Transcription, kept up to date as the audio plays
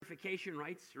purification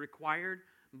rites required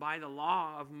by the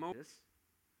law of Moses,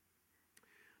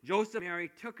 Joseph and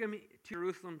Mary took him to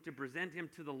Jerusalem to present him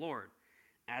to the Lord,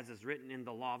 as is written in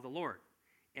the law of the Lord.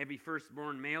 Every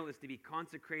firstborn male is to be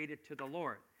consecrated to the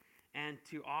Lord and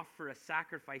to offer a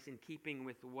sacrifice in keeping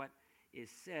with what is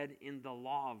said in the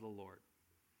law of the Lord,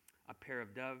 a pair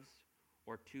of doves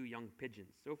or 2 young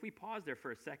pigeons. So if we pause there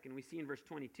for a second, we see in verse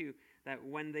 22 that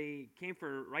when they came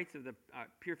for rites of the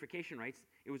purification rites,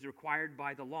 it was required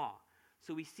by the law.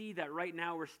 So we see that right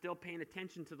now we're still paying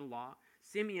attention to the law.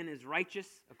 Simeon is righteous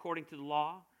according to the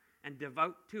law and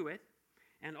devout to it.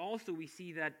 And also we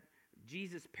see that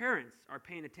Jesus' parents are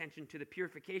paying attention to the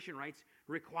purification rites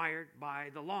required by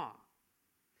the law.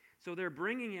 So they're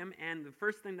bringing him, and the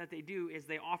first thing that they do is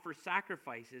they offer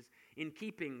sacrifices in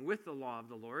keeping with the law of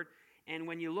the Lord. And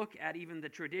when you look at even the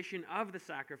tradition of the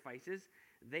sacrifices,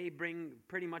 they bring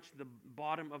pretty much the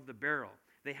bottom of the barrel.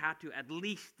 They had to at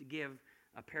least give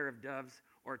a pair of doves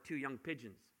or 2 young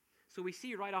pigeons. So we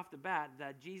see right off the bat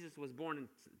that Jesus was born in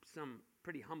some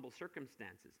pretty humble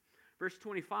circumstances. Verse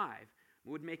 25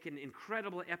 would make an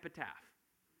incredible epitaph.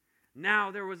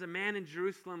 Now there was a man in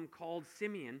Jerusalem called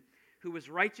Simeon who was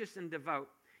righteous and devout.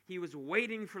 He was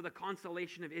waiting for the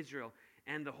consolation of Israel,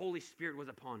 and the Holy Spirit was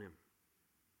upon him.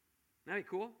 Isn't that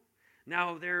cool?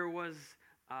 Now there was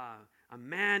a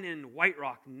man in White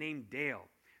Rock named Dale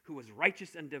who was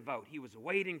righteous and devout. He was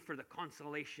waiting for the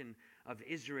consolation of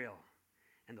Israel,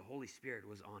 and the Holy Spirit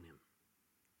was on him.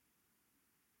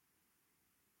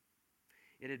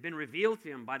 It had been revealed to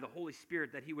him by the Holy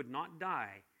Spirit that he would not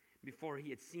die before he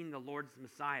had seen the Lord's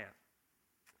Messiah.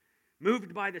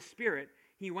 Moved by the Spirit,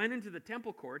 he went into the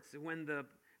temple courts when the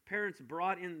parents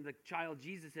brought in the child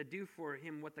Jesus to do for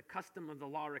him what the custom of the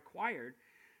law required.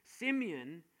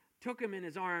 Simeon took him in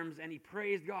his arms and he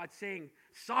praised God, saying,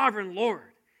 "Sovereign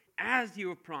Lord, as you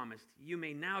have promised, you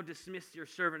may now dismiss your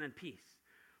servant in peace.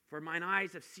 For mine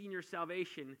eyes have seen your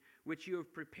salvation, which you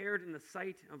have prepared in the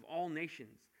sight of all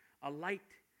nations, a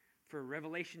light for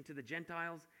revelation to the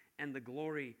Gentiles and the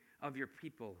glory of your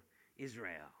people,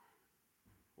 Israel."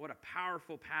 What a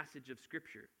powerful passage of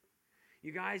Scripture.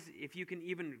 You guys, if you can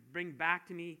even bring back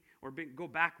to me or go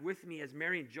back with me as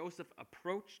Mary and Joseph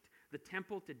approached the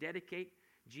temple to dedicate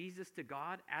Jesus to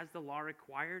God as the law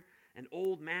required, an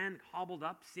old man hobbled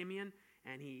up, Simeon,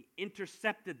 and he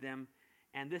intercepted them,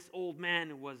 and this old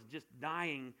man was just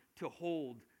dying to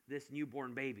hold this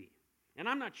newborn baby. And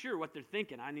I'm not sure what they're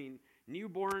thinking. I mean,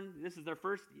 newborn, this is their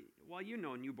first, well, you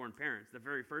know newborn parents, the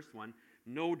very first one.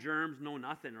 No germs, no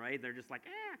nothing, right? They're just like,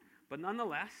 eh. But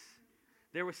nonetheless,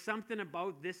 there was something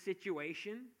about this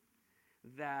situation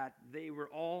that they were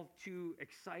all too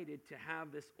excited to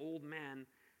have this old man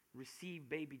receive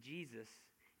baby Jesus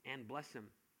and bless him.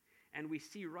 And we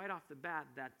see right off the bat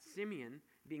that Simeon,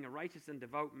 being a righteous and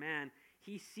devout man,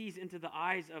 he sees into the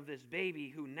eyes of this baby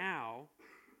who now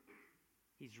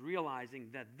he's realizing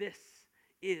that this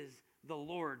is the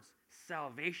Lord's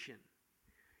salvation.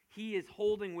 He is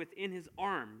holding within his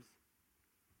arms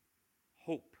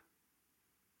hope.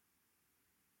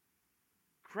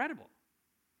 Incredible.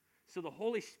 So the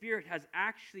Holy Spirit has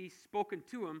actually spoken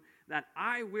to him that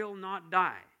I will not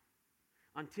die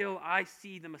until I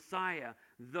see the Messiah,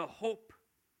 the hope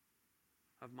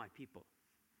of my people.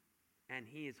 And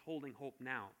he is holding hope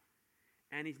now.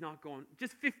 And he's not going,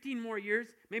 just 15 more years,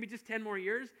 maybe just 10 more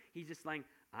years. He's just like,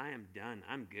 I am done.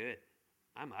 I'm good.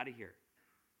 I'm out of here.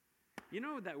 You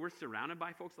know that we're surrounded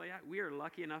by folks like that? We are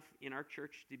lucky enough in our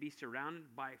church to be surrounded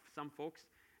by some folks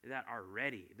that are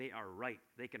ready. They are right.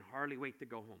 They can hardly wait to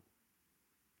go home.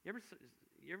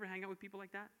 You ever hang out with people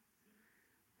like that?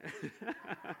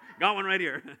 Got one right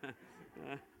here.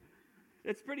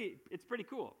 It's pretty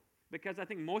cool because I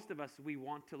think most of us, we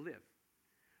want to live.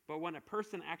 But when a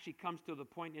person actually comes to the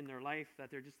point in their life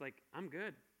that they're just like, I'm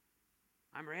good.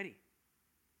 I'm ready.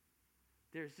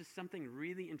 There's just something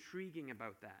really intriguing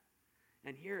about that.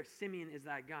 And here Simeon is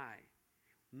that guy.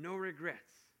 No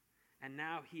regrets. And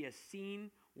now he has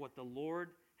seen what the Lord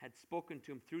had spoken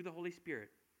to him through the Holy Spirit,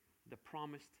 the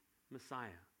promised Messiah.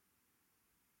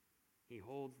 He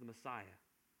holds the Messiah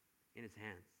in his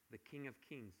hands, the King of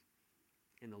Kings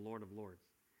and the Lord of Lords.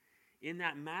 In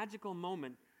that magical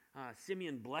moment,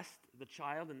 Simeon blessed the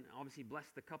child and obviously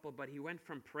blessed the couple, but he went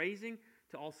from praising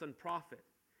to all of a sudden prophet,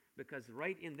 because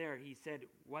right in there he said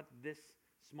what this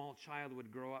small child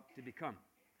would grow up to become,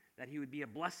 that he would be a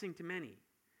blessing to many.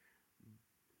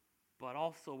 But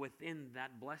also within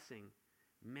that blessing,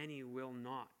 many will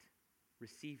not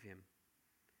receive him,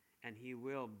 and he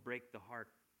will break the heart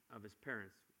of his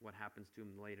parents, what happens to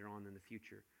him later on in the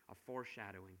future, a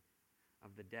foreshadowing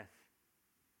of the death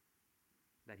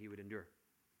that he would endure.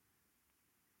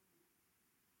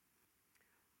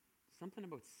 something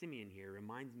about Simeon here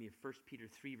reminds me of 1 Peter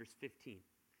 3, verse 15.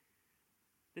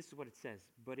 This is what it says.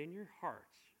 But in your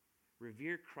hearts,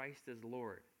 revere Christ as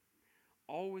Lord.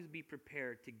 Always be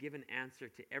prepared to give an answer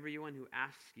to everyone who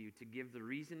asks you to give the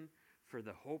reason for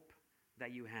the hope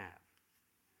that you have.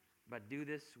 But do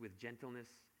this with gentleness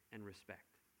and respect.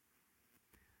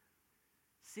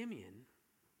 Simeon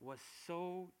was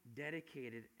so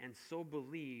dedicated and so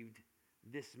believed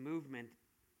this movement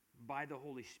by the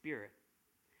Holy Spirit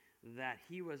that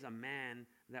he was a man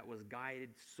that was guided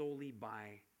solely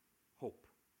by hope.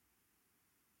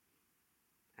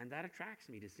 And that attracts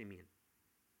me to Simeon.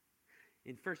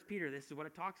 In 1 Peter, this is what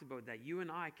it talks about, that you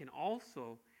and I can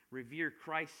also revere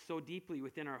Christ so deeply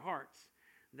within our hearts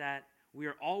that we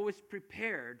are always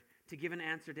prepared to give an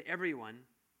answer to everyone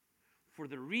for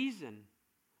the reason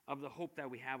of the hope that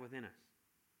we have within us.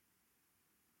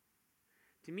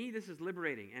 To me, this is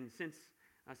liberating. And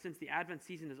since the Advent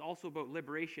season is also about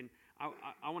liberation,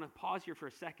 I want to pause here for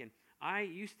a second. I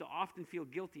used to often feel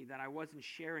guilty that I wasn't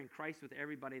sharing Christ with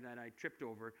everybody that I tripped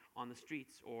over on the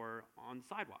streets or on the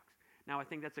sidewalks. Now, I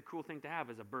think that's a cool thing to have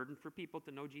as a burden for people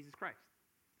to know Jesus Christ.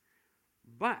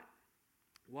 But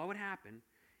what would happen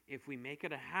if we make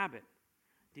it a habit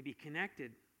to be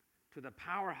connected to the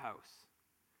powerhouse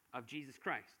of Jesus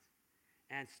Christ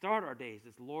and start our days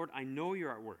as, Lord, I know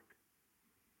you're at work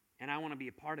and I want to be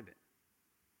a part of it.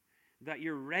 That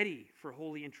you're ready for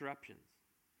holy interruptions.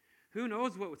 Who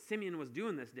knows what Simeon was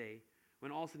doing this day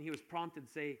when all of a sudden he was prompted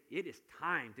to say, it is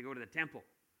time to go to the temple.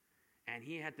 And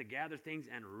he had to gather things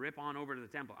and rip on over to the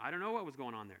temple. I don't know what was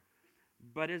going on there.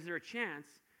 But is there a chance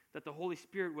that the Holy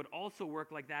Spirit would also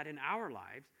work like that in our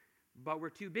lives, but we're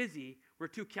too busy, we're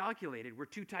too calculated, we're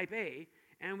too type A,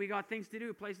 and we got things to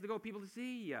do, places to go, people to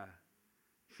see?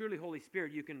 Surely, Holy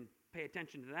Spirit, you can pay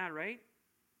attention to that, right?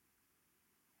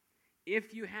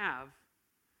 If you have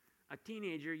a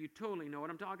teenager, you totally know what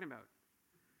I'm talking about.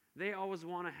 They always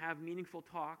want to have meaningful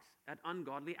talks at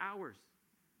ungodly hours.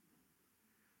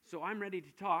 So I'm ready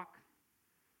to talk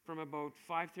from about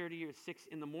 5:30 or 6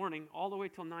 in the morning all the way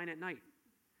till 9 at night.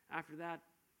 After that,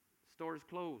 store is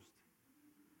closed.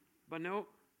 But no,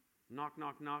 knock,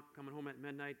 knock, knock, coming home at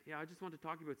midnight. Yeah, I just want to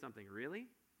talk to you about something. Really?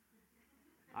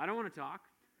 I don't want to talk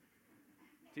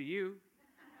to you.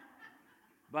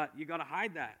 But you got to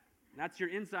hide that. That's your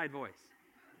inside voice,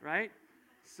 right?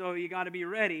 So you got to be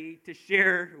ready to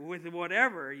share with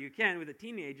whatever you can with a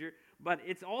teenager, but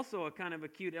it's also a kind of a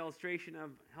cute illustration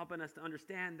of helping us to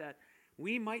understand that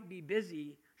we might be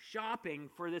busy shopping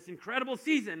for this incredible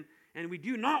season, and we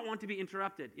do not want to be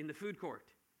interrupted in the food court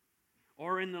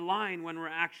or in the line when we're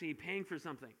actually paying for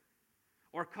something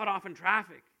or cut off in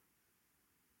traffic.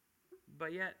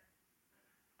 But yet,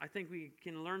 I think we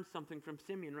can learn something from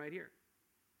Simeon right here,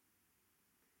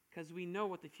 because we know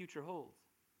what the future holds.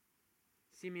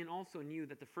 Simeon also knew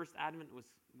that the first advent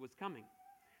was coming.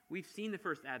 We've seen the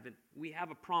first advent. We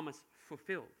have a promise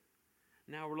fulfilled.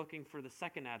 Now we're looking for the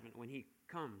second advent when he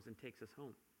comes and takes us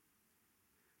home.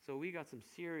 So we got some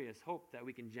serious hope that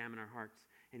we can jam in our hearts,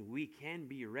 and we can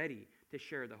be ready to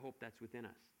share the hope that's within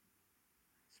us.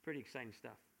 It's pretty exciting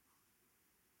stuff.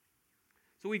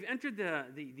 So we've entered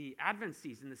the Advent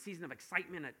season, the season of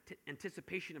excitement,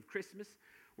 anticipation of Christmas,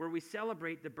 where we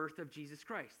celebrate the birth of Jesus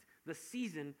Christ, the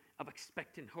season of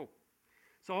expectant hope.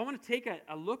 So I want to take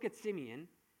a look at Simeon,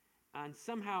 and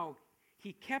somehow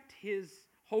he kept his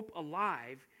hope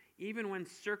alive even when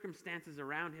circumstances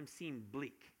around him seemed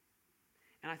bleak.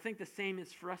 And I think the same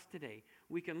is for us today.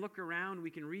 We can look around, we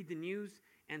can read the news,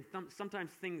 and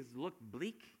sometimes things look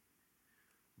bleak,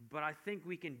 but I think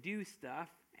we can do stuff,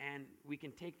 and we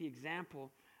can take the example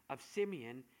of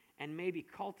Simeon and maybe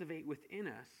cultivate within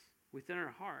us, within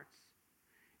our hearts,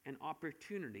 an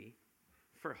opportunity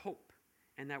for hope,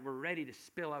 and that we're ready to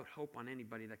spill out hope on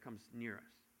anybody that comes near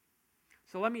us.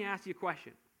 So let me ask you a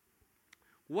question.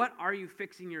 What are you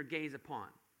fixing your gaze upon?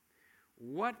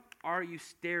 What are you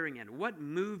staring at? What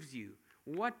moves you?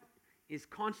 What is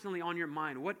constantly on your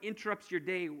mind? What interrupts your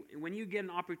day? When you get an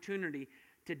opportunity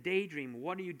to daydream,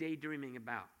 what are you daydreaming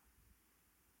about?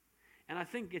 And I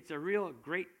think it's a real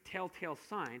great telltale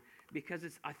sign, because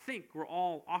I think we're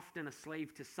all often a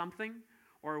slave to something,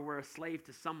 or we're a slave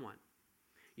to someone.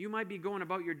 You might be going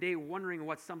about your day wondering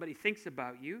what somebody thinks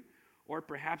about you, or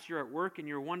perhaps you're at work and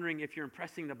you're wondering if you're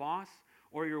impressing the boss,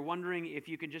 or you're wondering if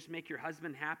you can just make your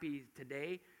husband happy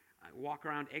today, walk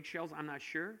around eggshells, I'm not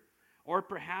sure. Or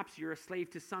perhaps you're a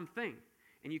slave to something,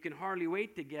 and you can hardly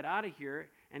wait to get out of here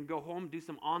and go home, do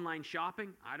some online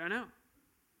shopping. I don't know.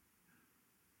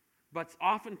 But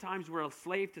oftentimes we're a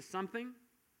slave to something,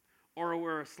 or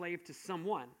we're a slave to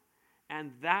someone,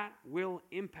 and that will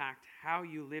impact how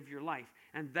you live your life.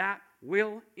 And that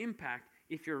will impact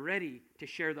if you're ready to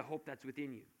share the hope that's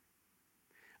within you.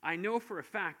 I know for a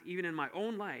fact, even in my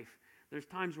own life, there's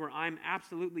times where I'm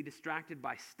absolutely distracted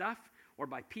by stuff or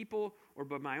by people or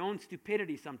by my own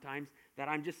stupidity sometimes, that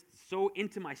I'm just so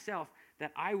into myself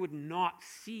that I would not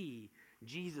see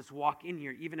Jesus walk in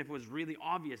here, even if it was really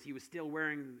obvious he was still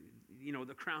wearing,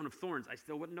 the crown of thorns. I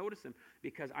still wouldn't notice him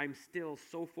because I'm still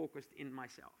so focused in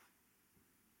myself.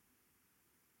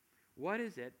 What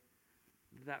is it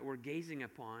that we're gazing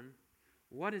upon?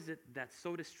 What is it that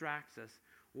so distracts us?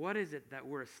 What is it that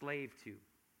we're a slave to?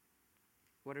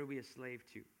 What are we a slave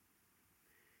to?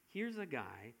 Here's a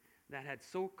guy that had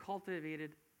so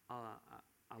cultivated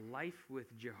a life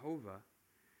with Jehovah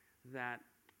that,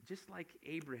 just like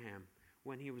Abraham,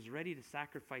 when he was ready to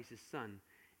sacrifice his son,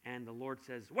 and the Lord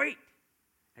says, "Wait!"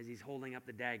 as he's holding up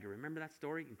the dagger. Remember that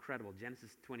story? Incredible.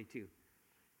 Genesis 22.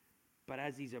 But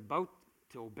as he's about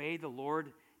to obey the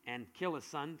Lord and kill his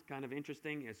son, kind of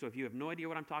interesting. So if you have no idea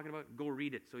what I'm talking about, go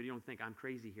read it so you don't think I'm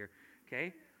crazy here.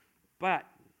 Okay? But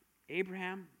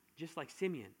Abraham, just like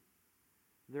Simeon,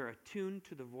 they're attuned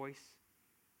to the voice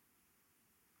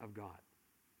of God.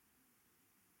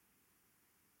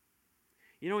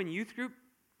 In youth group,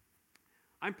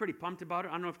 I'm pretty pumped about it.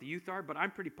 I don't know if the youth are, but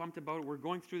I'm pretty pumped about it. We're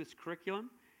going through this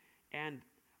curriculum, and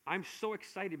I'm so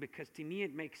excited because to me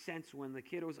it makes sense when the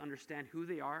kiddos understand who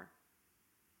they are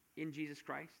in Jesus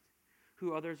Christ,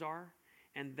 who others are,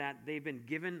 and that they've been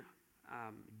given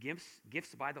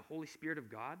gifts by the Holy Spirit of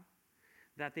God,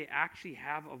 that they actually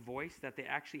have a voice, that they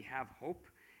actually have hope,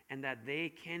 and that they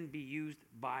can be used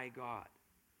by God.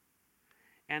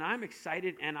 And I'm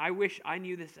excited, and I wish I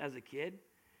knew this as a kid,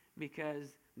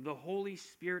 because the Holy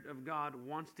Spirit of God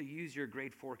wants to use your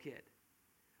grade 4 kid,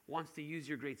 wants to use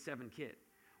your grade 7 kid,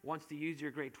 wants to use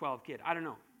your grade 12 kid. I don't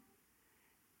know.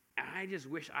 And I just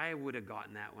wish I would have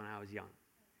gotten that when I was young.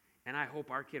 And I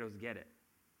hope our kiddos get it.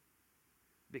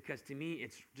 Because to me,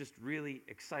 it's just really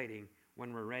exciting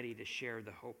when we're ready to share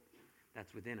the hope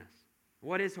that's within us.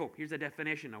 What is hope? Here's a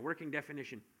definition, a working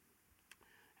definition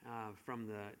from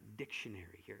the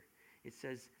dictionary here. It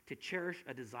says, to cherish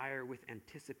a desire with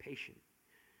anticipation,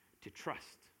 to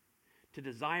trust, to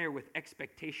desire with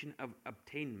expectation of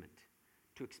obtainment,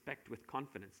 to expect with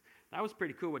confidence. That was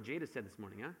pretty cool what Jada said this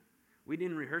morning, huh? We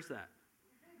didn't rehearse that.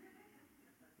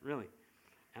 Really.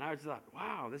 And I just thought,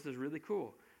 wow, this is really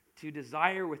cool. To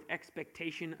desire with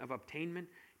expectation of obtainment,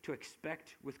 to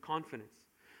expect with confidence.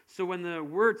 So when the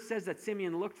word says that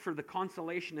Simeon looked for the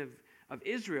consolation of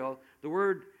Israel, the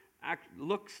word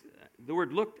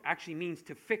looked actually means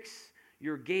to fix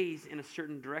your gaze in a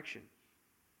certain direction.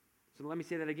 So let me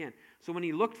say that again. So when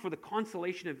he looked for the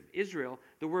consolation of Israel,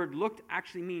 the word looked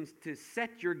actually means to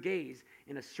set your gaze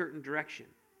in a certain direction.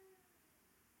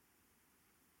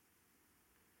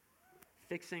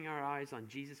 Fixing our eyes on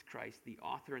Jesus Christ, the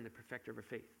author and the perfecter of our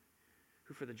faith,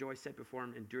 who for the joy set before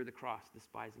him endured the cross,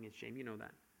 despising its shame. You know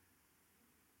that.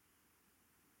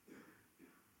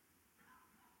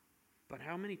 But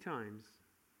how many times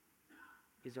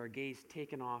is our gaze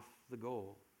taken off the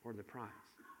goal or the prize?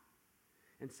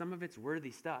 And some of it's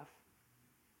worthy stuff.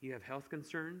 You have health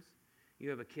concerns. You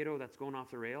have a kiddo that's going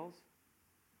off the rails.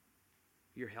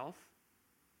 Your health.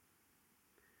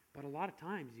 But a lot of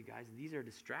times, you guys, these are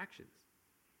distractions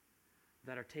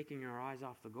that are taking our eyes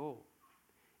off the goal.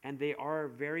 And they are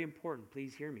very important.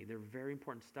 Please hear me. They're very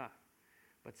important stuff.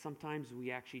 But sometimes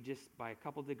we actually just, by a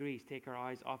couple degrees, take our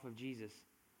eyes off of Jesus.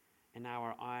 And now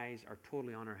our eyes are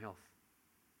totally on our health.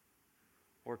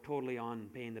 Or totally on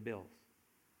paying the bills.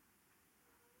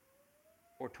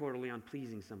 Or totally on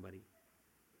pleasing somebody.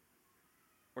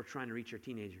 Or trying to reach our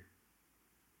teenager.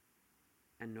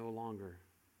 And no longer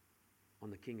on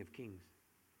the King of Kings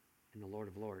and the Lord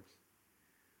of Lords,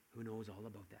 who knows all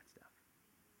about that stuff.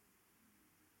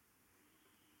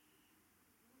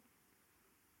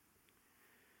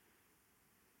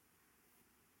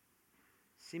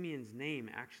 Simeon's name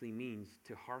actually means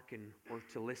to hearken or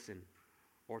to listen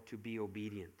or to be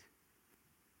obedient.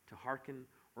 To hearken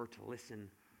or to listen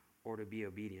or to be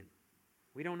obedient.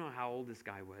 We don't know how old this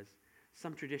guy was.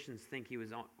 Some traditions think he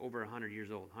was over 100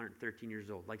 years old, 113 years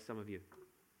old, like some of you.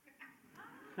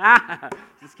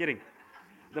 Just kidding.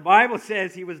 The Bible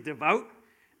says he was devout.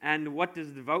 And what does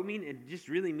devout mean? It just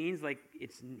really means like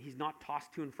he's not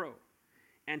tossed to and fro.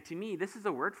 And to me, this is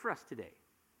a word for us today.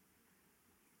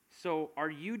 So are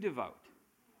you devout?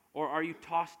 Or are you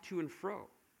tossed to and fro?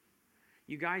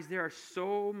 You guys, there are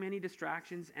so many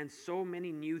distractions and so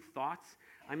many new thoughts.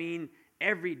 I mean,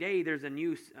 every day there's a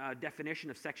new definition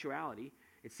of sexuality,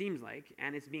 it seems like,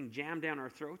 and it's being jammed down our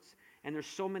throats. And there's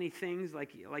so many things,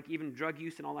 like even drug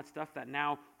use and all that stuff, that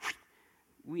now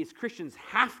we as Christians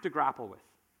have to grapple with.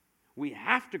 We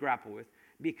have to grapple with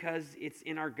because it's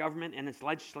in our government and it's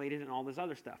legislated and all this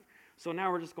other stuff. So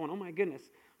now we're just going, oh my goodness.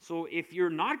 So if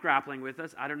you're not grappling with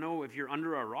us, I don't know if you're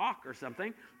under a rock or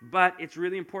something, but it's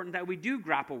really important that we do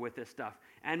grapple with this stuff.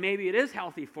 And maybe it is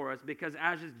healthy for us because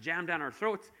as it's jammed down our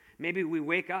throats, maybe we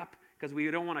wake up because we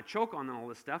don't want to choke on all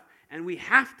this stuff, and we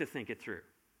have to think it through.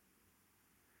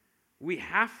 We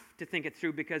have to think it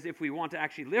through because if we want to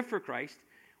actually live for Christ,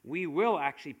 we will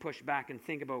actually push back and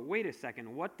think about, wait a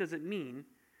second, what does it mean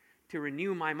to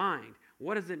renew my mind?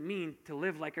 What does it mean to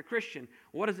live like a Christian?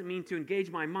 What does it mean to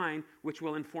engage my mind, which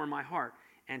will inform my heart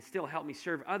and still help me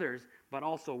serve others, but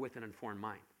also with an informed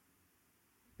mind?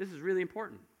 This is really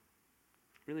important.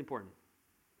 Really important.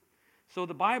 So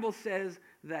the Bible says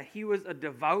that he was a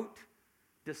devout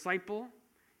disciple.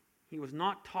 He was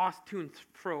not tossed to and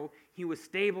fro. He was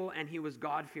stable and he was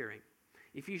God-fearing.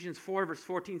 Ephesians 4 verse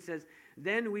 14 says,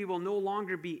 "Then we will no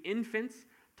longer be infants,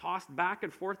 tossed back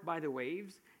and forth by the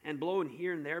waves, and blown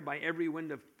here and there by every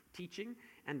wind of teaching,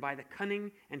 and by the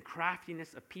cunning and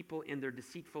craftiness of people in their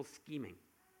deceitful scheming."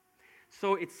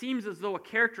 So it seems as though a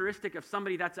characteristic of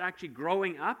somebody that's actually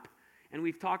growing up, and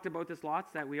we've talked about this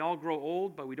lots, that we all grow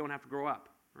old, but we don't have to grow up,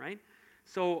 right?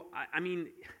 So, I mean,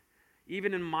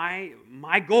 even in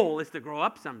my goal is to grow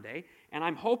up someday, and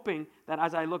I'm hoping that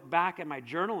as I look back at my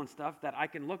journal and stuff, that I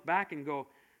can look back and go,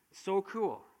 so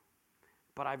cool,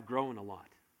 but I've grown a lot.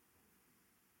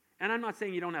 And I'm not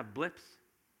saying you don't have blips,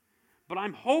 but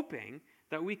I'm hoping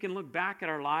that we can look back at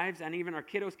our lives, and even our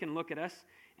kiddos can look at us,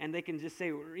 and they can just say,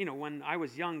 you know, when I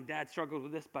was young, Dad struggled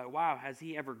with this, but wow, has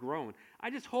he ever grown? I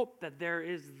just hope that there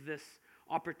is this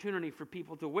opportunity for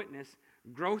people to witness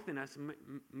growth in us,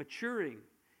 maturing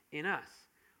in us.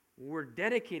 We're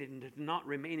dedicated to not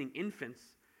remaining infants,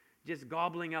 just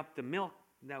gobbling up the milk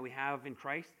that we have in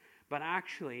Christ, but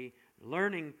actually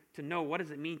learning to know, what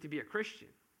does it mean to be a Christian?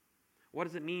 What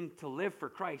does it mean to live for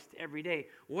Christ every day?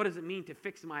 What does it mean to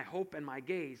fix my hope and my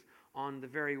gaze on the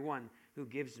very one who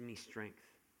gives me strength?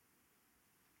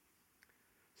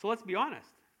 So let's be honest.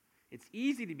 It's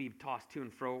easy to be tossed to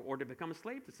and fro or to become a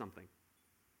slave to something.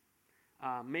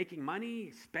 Making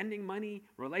money, spending money,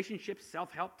 relationships,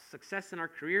 self-help, success in our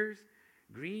careers,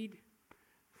 greed,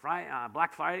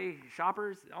 Black Friday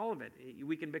shoppers, all of it.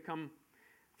 We can become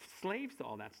slaves to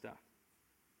all that stuff.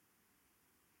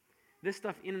 This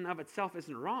stuff in and of itself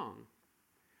isn't wrong,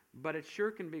 but it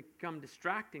sure can become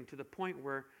distracting to the point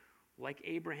where, like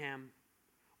Abraham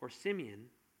or Simeon,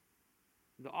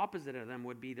 the opposite of them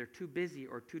would be they're too busy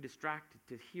or too distracted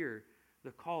to hear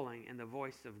the calling and the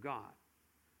voice of God.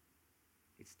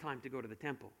 It's time to go to the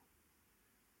temple.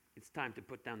 It's time to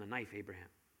put down the knife, Abraham.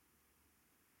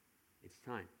 It's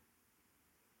time.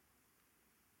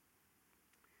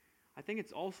 I think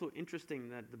it's also interesting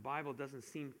that the Bible doesn't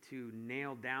seem to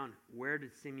nail down where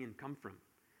did Simeon come from.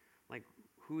 Like,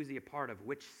 who is he a part of?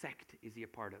 Which sect is he a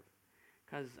part of?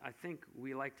 Because I think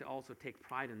we like to also take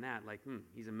pride in that. Like,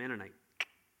 he's a Mennonite.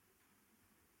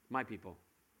 My people.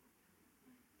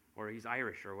 Or he's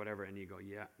Irish or whatever. And you go,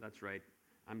 yeah, that's right.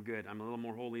 I'm good. I'm a little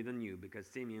more holy than you because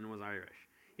Simeon was Irish.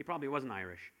 He probably wasn't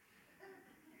Irish.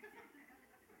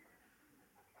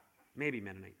 Maybe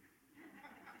Mennonite.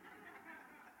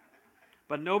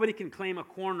 But nobody can claim a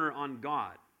corner on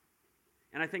God.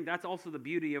 And I think that's also the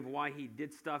beauty of why he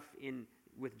did stuff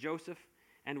with Joseph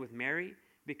and with Mary,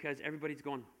 because everybody's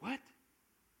going, what?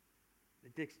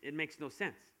 It makes no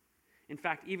sense. In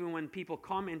fact, even when people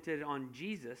commented on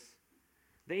Jesus,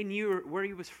 they knew where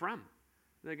he was from.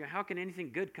 They go, how can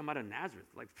anything good come out of Nazareth?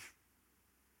 Like,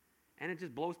 and it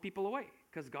just blows people away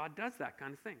because God does that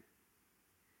kind of thing.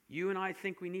 You and I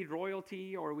think we need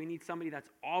royalty or we need somebody that's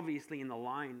obviously in the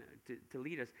line to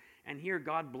lead us. And here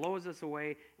God blows us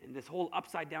away in this whole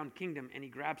upside down kingdom, and he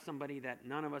grabs somebody that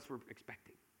none of us were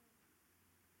expecting.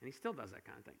 And he still does that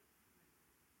kind of thing.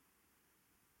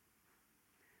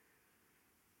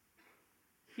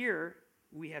 Here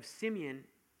we have Simeon.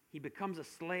 He becomes a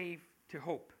slave to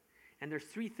hope. And there's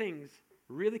three things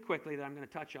really quickly that I'm going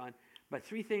to touch on. But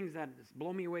three things that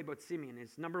blow me away about Simeon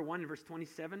is, number one, in verse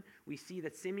 27, we see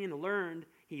that Simeon learned,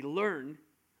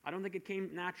 I don't think it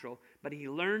came natural, but he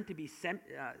learned to be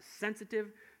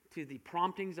sensitive to the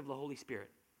promptings of the Holy Spirit.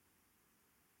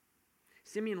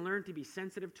 Simeon learned to be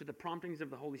sensitive to the promptings of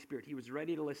the Holy Spirit. He was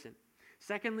ready to listen.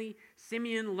 Secondly,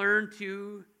 Simeon learned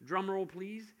to, drumroll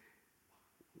please,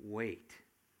 wait.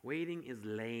 Waiting is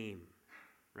lame,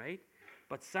 right?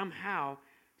 But somehow,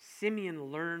 Simeon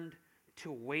learned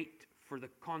to wait for the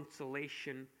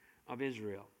consolation of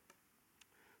Israel.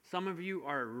 Some of you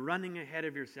are running ahead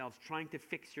of yourselves, trying to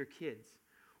fix your kids,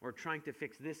 or trying to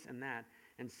fix this and that,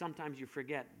 And sometimes you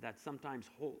forget that sometimes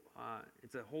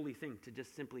it's a holy thing to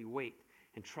just simply wait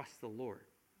and trust the Lord.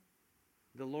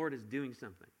 The Lord is doing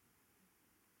something.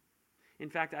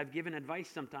 In fact, I've given advice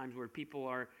sometimes where people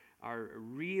are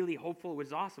really hopeful, which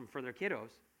is awesome for their kiddos,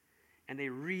 and they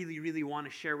really, really want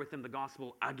to share with them the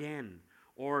gospel again,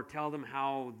 or tell them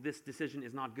how this decision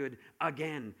is not good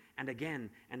again and again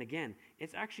and again.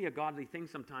 It's actually a godly thing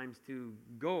sometimes to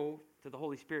go to the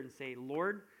Holy Spirit and say,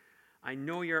 Lord, I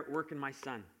know you're at work in my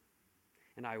son,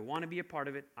 and I want to be a part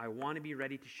of it. I want to be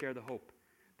ready to share the hope.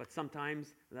 But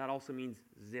sometimes that also means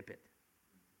zip it.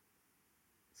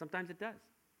 Sometimes it does.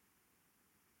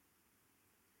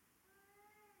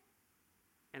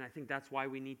 And I think that's why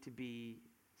we need to be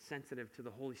sensitive to the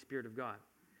Holy Spirit of God.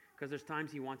 Because there's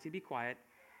times he wants you to be quiet,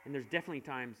 and there's definitely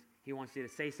times he wants you to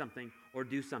say something or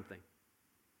do something.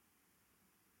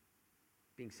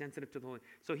 Being sensitive to the Holy.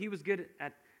 So he was good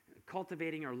at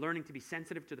cultivating or learning to be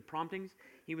sensitive to the promptings.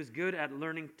 He was good at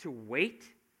learning to wait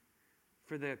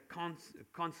for the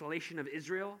consolation of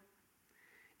Israel.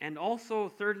 And also,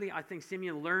 thirdly, I think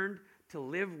Simeon learned to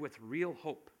live with real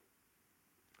hope.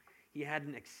 He had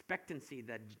an expectancy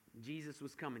that Jesus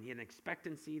was coming. He had an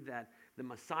expectancy that the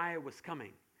Messiah was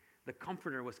coming. The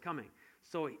Comforter was coming.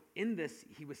 So in this,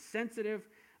 he was sensitive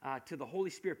to the Holy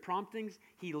Spirit promptings.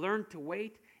 He learned to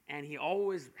wait, and he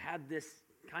always had this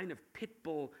kind of pit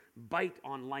bull bite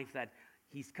on life that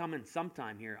he's coming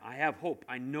sometime here. I have hope.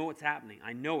 I know it's happening.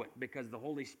 I know it because the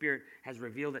Holy Spirit has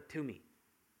revealed it to me.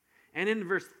 And in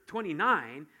verse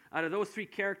 29, out of those three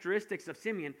characteristics of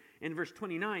Simeon, in verse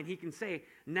 29, he can say,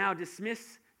 now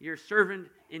dismiss your servant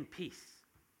in peace.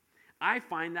 I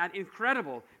find that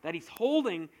incredible that he's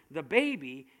holding the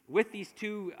baby with these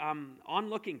two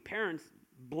onlooking parents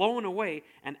blown away.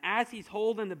 And as he's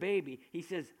holding the baby, he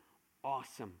says,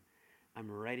 awesome, I'm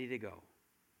ready to go.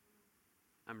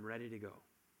 I'm ready to go.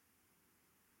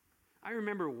 I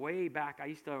remember way back, I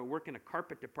used to work in a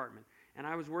carpet department, and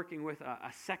I was working with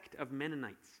a sect of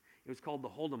Mennonites. It was called the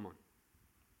Haldimand.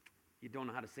 You don't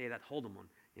know how to say that, Haldimand,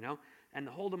 you know? And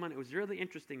the Haldimand, it was really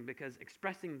interesting because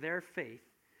expressing their faith,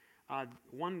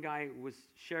 one guy was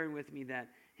sharing with me that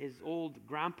his old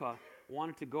grandpa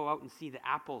wanted to go out and see the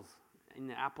apples in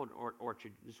the apple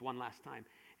orchard just one last time.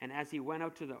 And as he went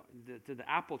out to the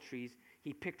apple trees,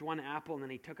 he picked one apple and then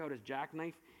he took out his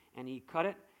jackknife and he cut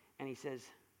it and he says,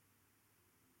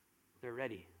 they're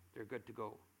ready. They're good to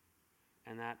go.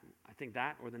 And that, I think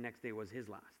that or the next day was his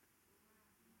last.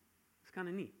 It's kind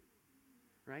of neat,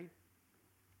 right?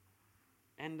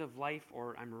 End of life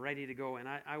or I'm ready to go. And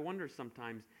I wonder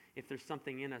sometimes if there's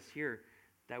something in us here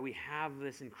that we have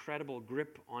this incredible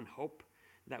grip on hope,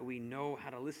 that we know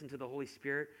how to listen to the Holy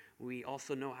Spirit. We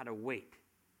also know how to wait.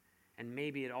 And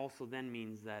maybe it also then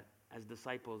means that as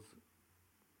disciples,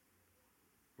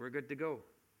 we're good to go.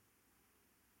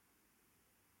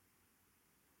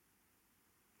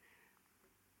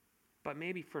 But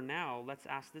maybe for now, let's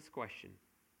ask this question.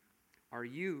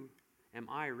 Am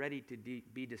I ready to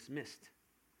be dismissed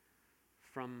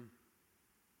from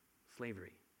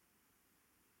slavery?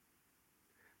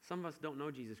 Some of us don't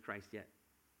know Jesus Christ yet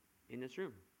in this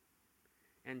room.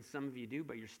 And some of you do,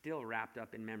 but you're still wrapped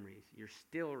up in memories. You're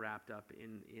still wrapped up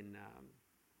in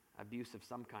abuse of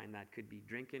some kind. That could be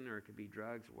drinking or it could be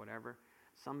drugs or whatever.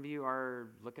 Some of you are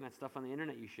looking at stuff on the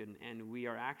internet you shouldn't. And we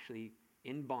are actually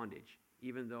in bondage,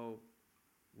 even though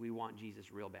we want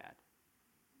Jesus real bad.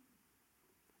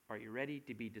 Are you ready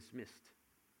to be dismissed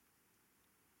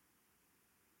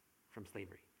from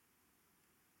slavery?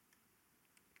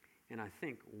 And I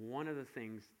think one of the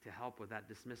things to help with that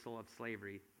dismissal of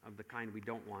slavery, of the kind we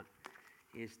don't want,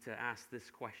 is to ask this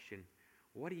question.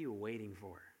 What are you waiting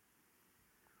for?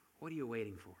 What are you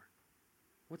waiting for?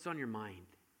 What's on your mind?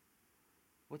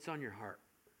 What's on your heart?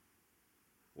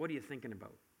 What are you thinking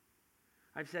about?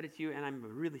 I've said it to you, and I'm a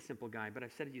really simple guy, but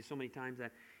I've said it to you so many times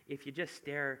that if you just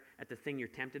stare at the thing you're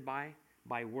tempted by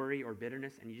worry or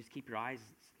bitterness, and you just keep your eyes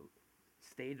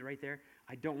stayed right there,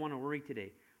 I don't want to worry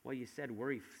today. Well, you said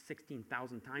worry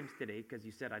 16,000 times today because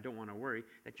you said I don't want to worry,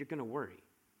 that you're going to worry.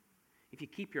 If you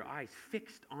keep your eyes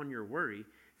fixed on your worry,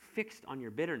 fixed on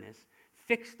your bitterness,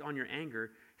 fixed on your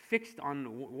anger, fixed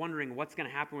on wondering what's going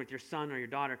to happen with your son or your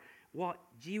daughter, well,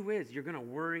 gee whiz, you're going to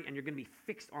worry and you're going to be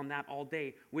fixed on that all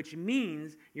day, which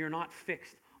means you're not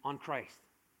fixed on Christ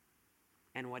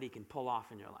and what he can pull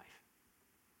off in your life.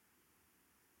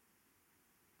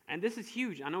 And this is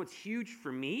huge. I know it's huge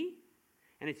for me,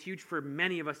 and it's huge for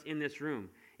many of us in this room,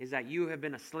 is that you have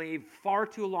been a slave far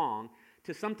too long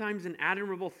to sometimes an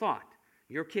admirable thought,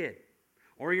 your kid,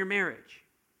 or your marriage,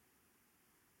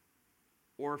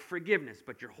 or forgiveness,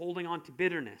 but you're holding on to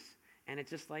bitterness, and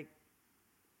it's just like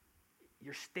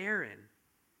you're staring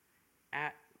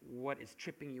at what is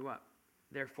tripping you up.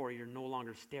 Therefore, you're no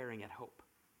longer staring at hope.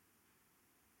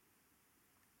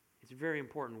 It's very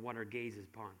important what our gaze is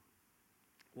upon.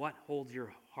 What holds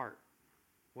your heart?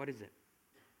 What is it?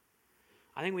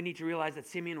 I think we need to realize that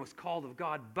Simeon was called of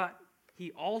God, but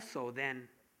he also then,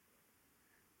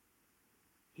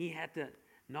 he had to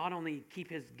not only keep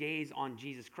his gaze on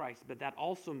Jesus Christ, but that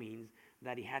also means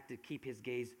that he had to keep his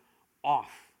gaze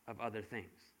off of other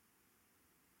things.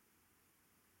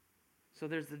 So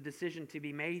there's the decision to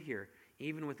be made here,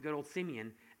 even with good old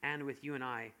Simeon and with you and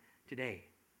I today.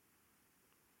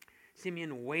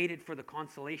 Simeon waited for the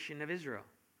consolation of Israel.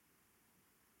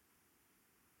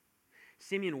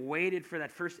 Simeon waited for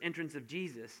that first entrance of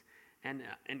Jesus. And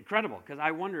incredible, because I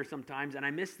wonder sometimes, and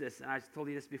I miss this, and I've told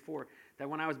you this before, that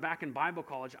when I was back in Bible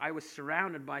college, I was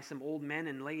surrounded by some old men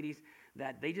and ladies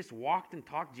that they just walked and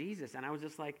talked Jesus. And I was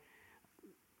just like,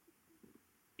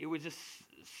 it was just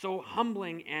so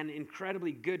humbling and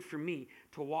incredibly good for me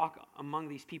to walk among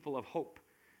these people of hope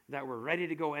that were ready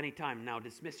to go anytime. Now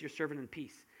dismiss your servant in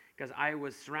peace, because I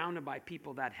was surrounded by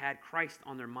people that had Christ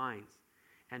on their minds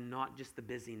and not just the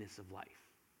busyness of life.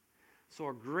 So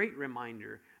a great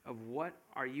reminder of what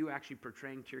are you actually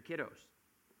portraying to your kiddos.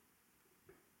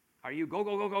 Are you go,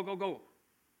 go, go, go, go, go?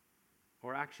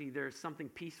 Or actually there's something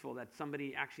peaceful that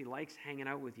somebody actually likes hanging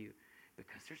out with you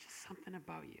because there's just something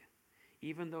about you.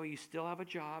 Even though you still have a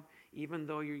job, even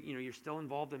though you're still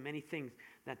involved in many things,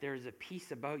 that there is a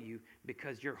peace about you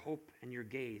because your hope and your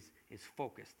gaze is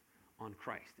focused on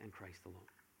Christ and Christ alone.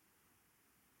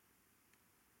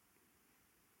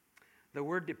 The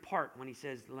word depart, when he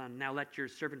says, now let your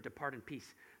servant depart in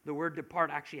peace, the word depart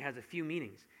actually has a few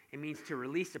meanings. It means to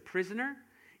release a prisoner,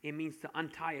 it means to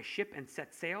untie a ship and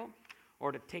set sail,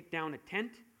 or to take down a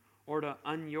tent, or to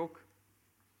unyoke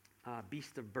a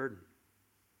beast of burden.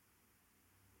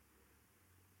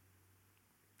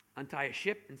 Untie a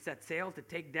ship and set sail, to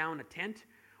take down a tent,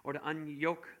 or to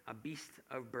unyoke a beast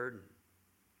of burden.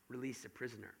 Release a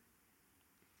prisoner.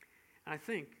 And I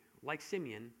think, like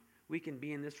Simeon, we can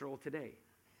be in this role today.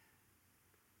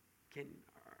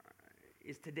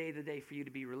 Is today the day for you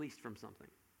to be released from something?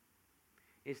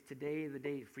 Is today the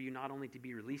day for you not only to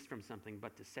be released from something,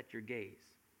 but to set your gaze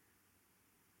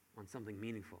on something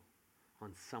meaningful,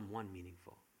 on someone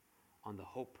meaningful, on the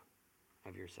hope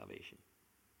of your salvation?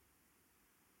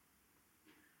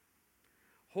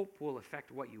 Hope will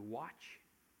affect what you watch,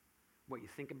 what you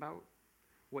think about,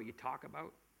 what you talk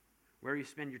about, where you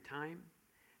spend your time,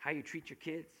 how you treat your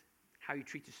kids, how you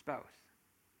treat your spouse.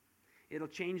 It'll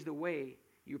change the way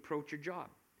you approach your job.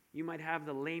 You might have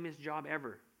the lamest job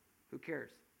ever. Who cares?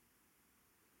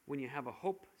 When you have a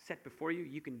hope set before you,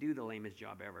 you can do the lamest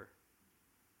job ever.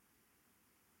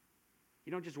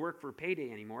 You don't just work for a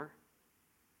payday anymore.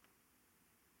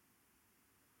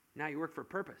 Now you work for a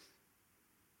purpose.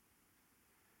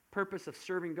 Purpose of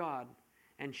serving God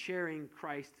and sharing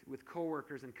Christ with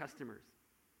coworkers and customers.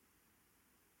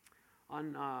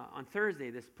 On Thursday,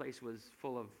 this place was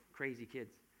full of crazy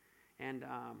kids. And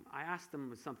I asked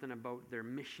them something about their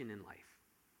mission in life.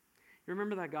 You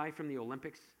remember that guy from the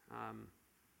Olympics?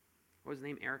 What was his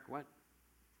name? Eric what?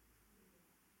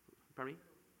 Pardon me?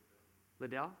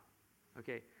 Liddell?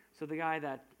 Okay. So the guy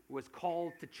that was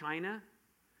called to China,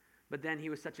 but then he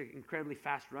was such an incredibly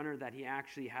fast runner that he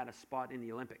actually had a spot in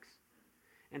the Olympics.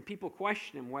 And people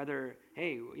questioned him whether,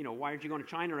 hey, why aren't you going to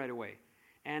China right away?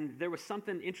 And there was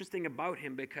something interesting about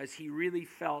him because he really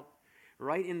felt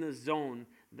right in the zone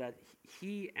that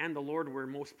he and the Lord were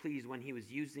most pleased when he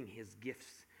was using his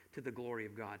gifts to the glory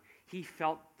of God. He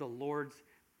felt the Lord's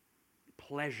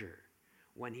pleasure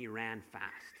when he ran fast.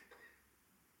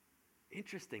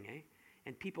 Interesting, eh?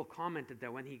 And people commented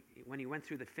that when he went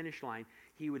through the finish line,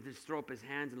 he would just throw up his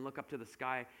hands and look up to the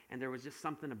sky, and there was just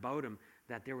something about him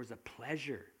that there was a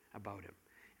pleasure about him.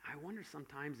 I wonder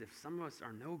sometimes if some of us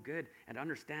are no good at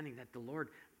understanding that the Lord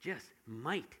just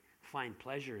might find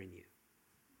pleasure in you.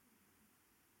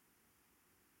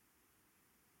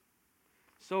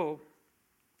 So,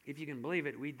 if you can believe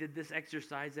it, we did this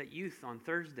exercise at youth on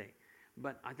Thursday,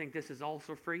 but I think this is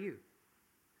also for you.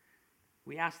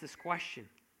 We asked this question: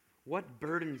 what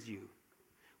burdens you?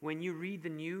 When you read the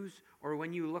news or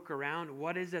when you look around,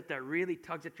 what is it that really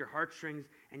tugs at your heartstrings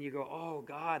and you go, oh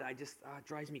God, it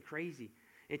drives me crazy?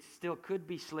 It still could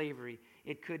be slavery.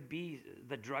 It could be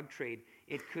the drug trade.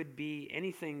 It could be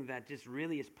anything that just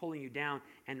really is pulling you down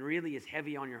and really is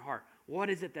heavy on your heart. What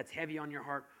is it that's heavy on your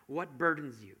heart? What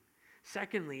burdens you?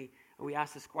 Secondly, we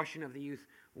asked this question of the youth: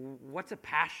 what's a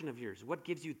passion of yours? What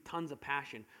gives you tons of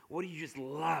passion? What do you just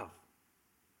love?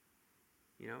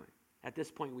 At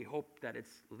this point, we hope that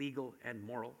it's legal and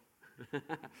moral.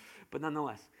 But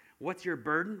nonetheless, What's your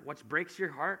burden? What breaks your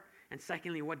heart? And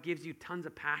secondly, what gives you tons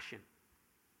of passion?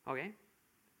 Okay?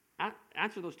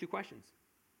 Answer those two questions.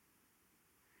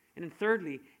 And then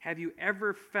thirdly, have you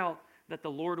ever felt that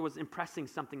the Lord was impressing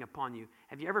something upon you?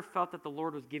 Have you ever felt that the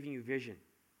Lord was giving you vision?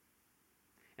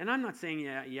 And I'm not saying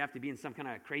you have to be in some kind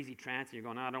of crazy trance and you're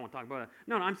going, no, I don't want to talk about it.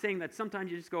 No, I'm saying that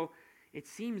sometimes you just go, it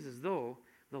seems as though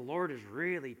the Lord is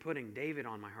really putting David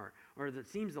on my heart. Or it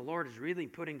seems the Lord is really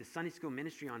putting the Sunday school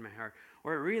ministry on my heart.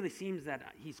 Or it really seems that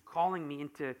he's calling me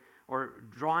into or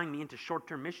drawing me into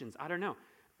short-term missions. I don't know.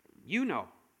 You know.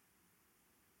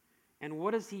 And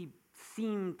what does he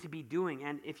seem to be doing?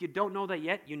 And if you don't know that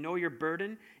yet, you know your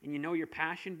burden and you know your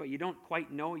passion, but you don't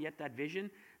quite know yet that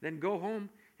vision, then go home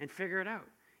and figure it out.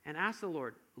 And ask the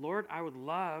Lord, Lord, I would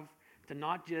love to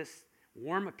not just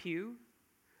warm a pew,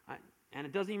 and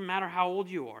it doesn't even matter how old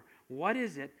you are. What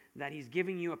is it that he's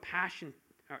giving you a passion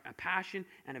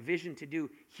and a vision to do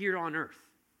here on earth?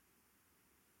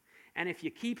 And if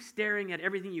you keep staring at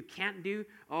everything you can't do,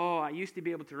 oh, I used to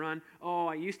be able to run. Oh,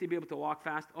 I used to be able to walk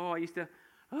fast. Oh, I used to...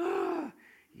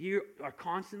 you are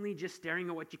constantly just staring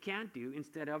at what you can't do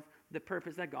instead of the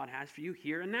purpose that God has for you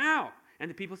here and now. And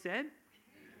the people said,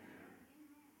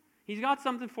 he's got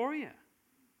something for you.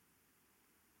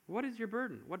 What is your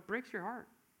burden? What breaks your heart?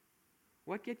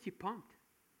 What gets you pumped?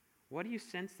 What do you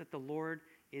sense that the Lord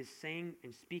is saying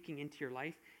and speaking into your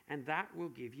life? And that will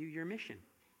give you your mission.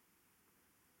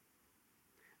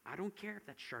 I don't care if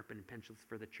that's sharpening pencils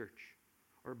for the church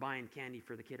or buying candy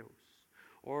for the kiddos.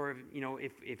 Or,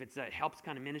 if it's a helps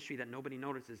kind of ministry that nobody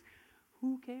notices.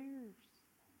 Who cares?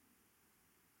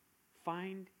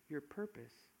 Find your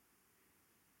purpose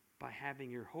by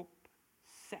having your hope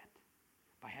set,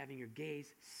 by having your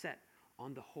gaze set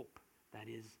on the hope that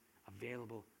is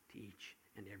available to each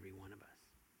and every one of us.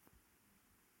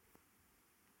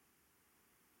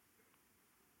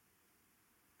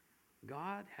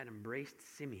 God had embraced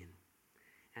Simeon,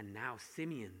 and now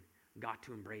Simeon got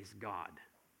to embrace God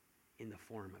in the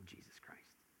form of Jesus Christ.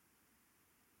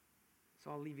 So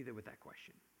I'll leave you there with that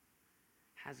question.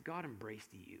 Has God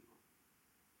embraced you?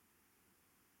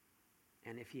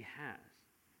 And if he has,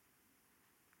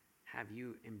 have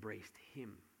you embraced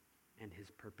him and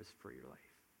his purpose for your life?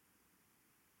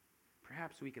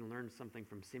 Perhaps we can learn something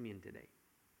from Simeon today.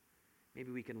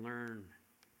 Maybe we can learn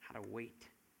how to wait.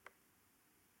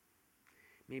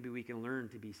 Maybe we can learn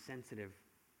to be sensitive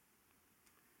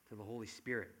to the Holy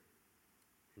Spirit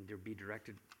and to be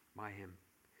directed by him.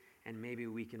 And maybe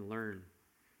we can learn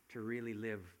to really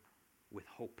live with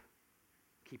hope,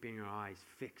 keeping our eyes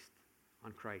fixed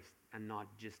on Christ and not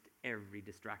just every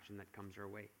distraction that comes our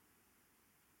way.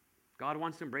 God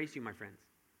wants to embrace you, my friends.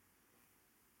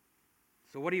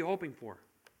 So what are you hoping for?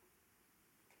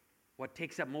 What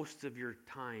takes up most of your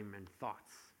time and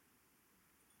thoughts?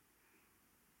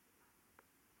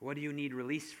 What do you need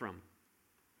release from?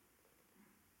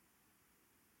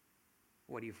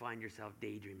 What do you find yourself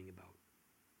daydreaming about?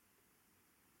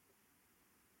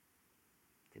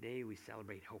 Today we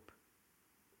celebrate hope.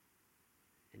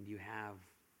 And you have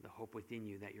the hope within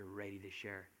you that you're ready to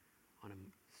share on a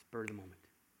spur of the moment.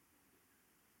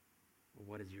 Well,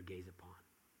 what is your gaze upon?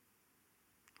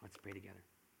 Let's pray together.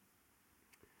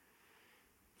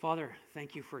 Father,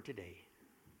 thank you for today.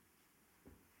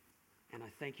 And I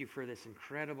thank you for this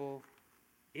incredible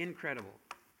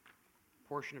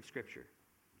portion of Scripture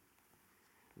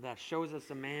that shows us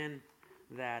a man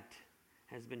that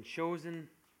has been chosen.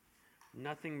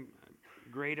 Nothing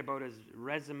great about his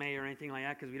resume or anything like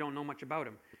that because we don't know much about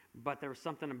him. But there was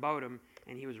something about him,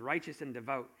 and he was righteous and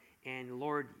devout. And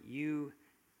Lord, you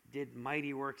did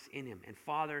mighty works in him. And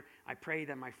Father, I pray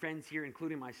that my friends here,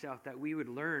 including myself, that we would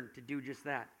learn to do just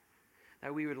that.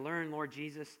 That we would learn, Lord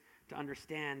Jesus, to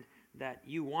understand that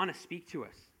you want to speak to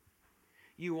us.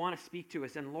 You want to speak to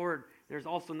us. And Lord, there's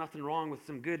also nothing wrong with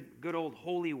some good old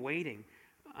holy waiting.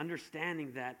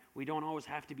 Understanding that we don't always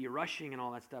have to be rushing and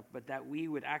all that stuff, but that we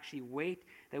would actually wait,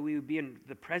 that we would be in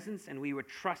the presence and we would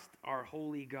trust our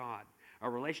holy God,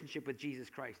 our relationship with Jesus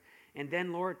Christ. And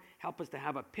then, Lord, help us to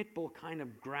have a pit bull kind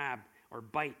of grab or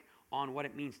bite on what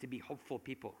it means to be hopeful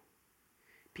people.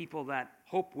 People that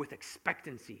hope with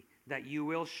expectancy that you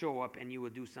will show up and you will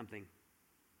do something.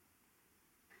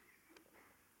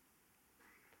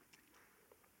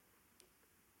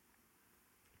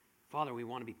 Father, we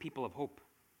want to be people of hope.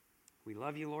 We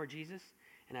love you, Lord Jesus.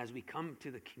 And as we come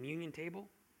to the communion table,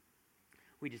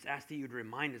 we just ask that you'd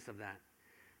remind us of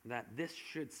that this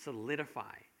should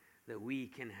solidify that we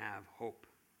can have hope.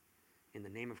 In the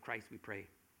name of Christ we pray.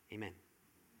 Amen.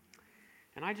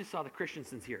 And I just saw the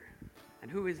Christiansons here.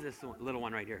 And who is this little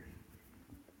one right here?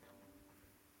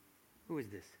 Who is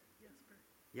this? Jesper.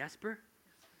 Jesper?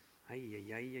 Ay,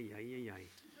 ay, ay, ay, ay, ay, ay.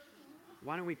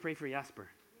 Why don't we pray for Jesper?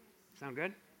 Sound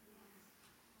good?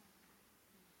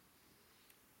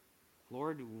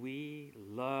 Lord, we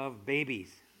love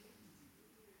babies.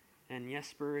 And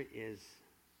Jesper is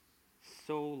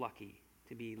so lucky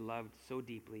to be loved so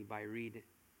deeply by Reed,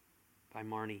 by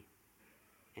Marnie,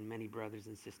 and many brothers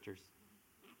and sisters.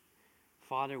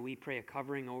 Father, we pray a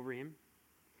covering over him,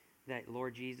 that,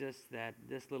 Lord Jesus, that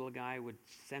this little guy would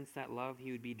sense that love,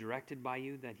 he would be directed by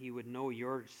you, that he would know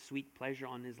your sweet pleasure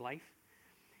on his life,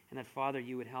 and that, Father,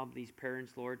 you would help these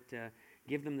parents, Lord, to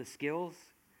give them the skills,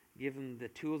 give them the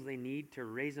tools they need to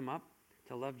raise them up,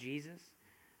 to love Jesus,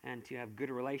 and to have good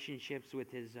relationships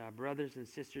with his brothers and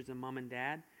sisters and mom and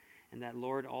dad, and that,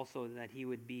 Lord, also that he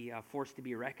would be a force to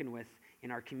be reckoned with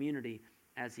in our community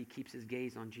as he keeps his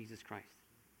gaze on Jesus Christ.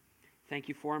 Thank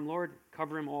you for him, Lord.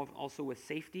 Cover him also with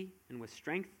safety and with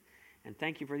strength, and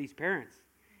thank you for these parents.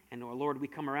 And, Lord, we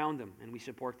come around them and we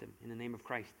support them. In the name of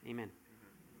Christ, amen.